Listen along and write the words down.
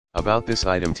About this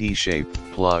item: T-shape,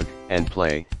 plug and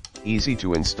play, easy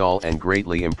to install and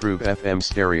greatly improve FM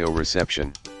stereo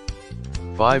reception.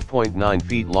 5.9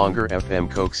 feet longer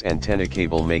FM coax antenna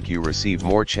cable make you receive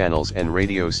more channels and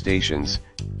radio stations,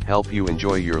 help you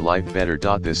enjoy your life better.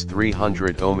 This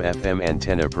 300 ohm FM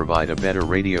antenna provide a better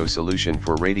radio solution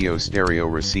for radio stereo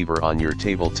receiver on your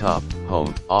tabletop,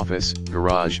 home, office,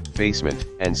 garage, basement,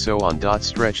 and so on.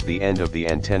 Stretch the end of the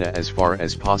antenna as far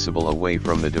as possible away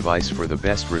from the device for the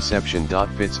best reception.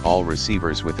 Fits all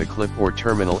receivers with a clip or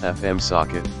terminal FM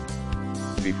socket.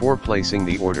 Before placing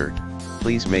the order,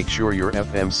 please make sure your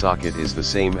FM socket is the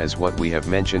same as what we have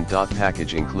mentioned.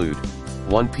 Package include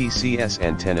 1 PCS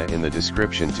antenna in the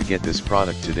description to get this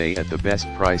product today at the best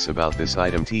price. About this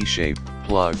item: T-shape,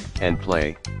 plug and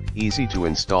play, easy to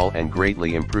install and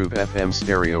greatly improve FM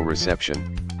stereo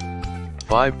reception.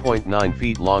 5.9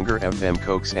 feet longer FM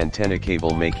coax antenna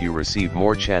cable make you receive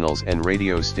more channels and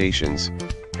radio stations,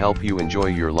 help you enjoy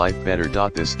your life better.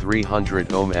 This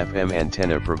 300 ohm FM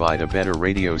antenna provide a better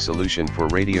radio solution for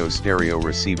radio stereo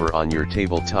receiver on your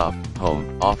tabletop,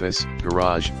 home, office,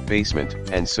 garage, basement,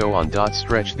 and so on.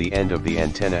 Stretch the end of the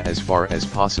antenna as far as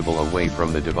possible away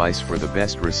from the device for the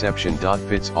best reception.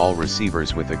 Fits all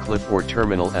receivers with a clip or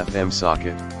terminal FM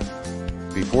socket.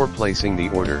 Before placing the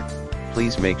order,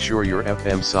 please make sure your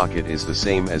FM socket is the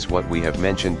same as what we have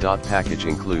mentioned. Package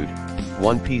include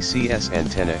 1 PCS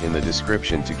antenna in the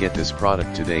description to get this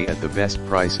product today at the best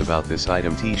price. About this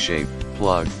item: T-shape,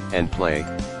 plug and play,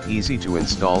 easy to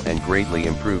install and greatly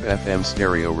improve FM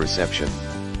stereo reception.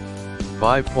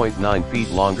 5.9 feet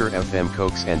longer FM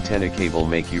coax antenna cable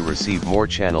make you receive more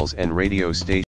channels and radio stations.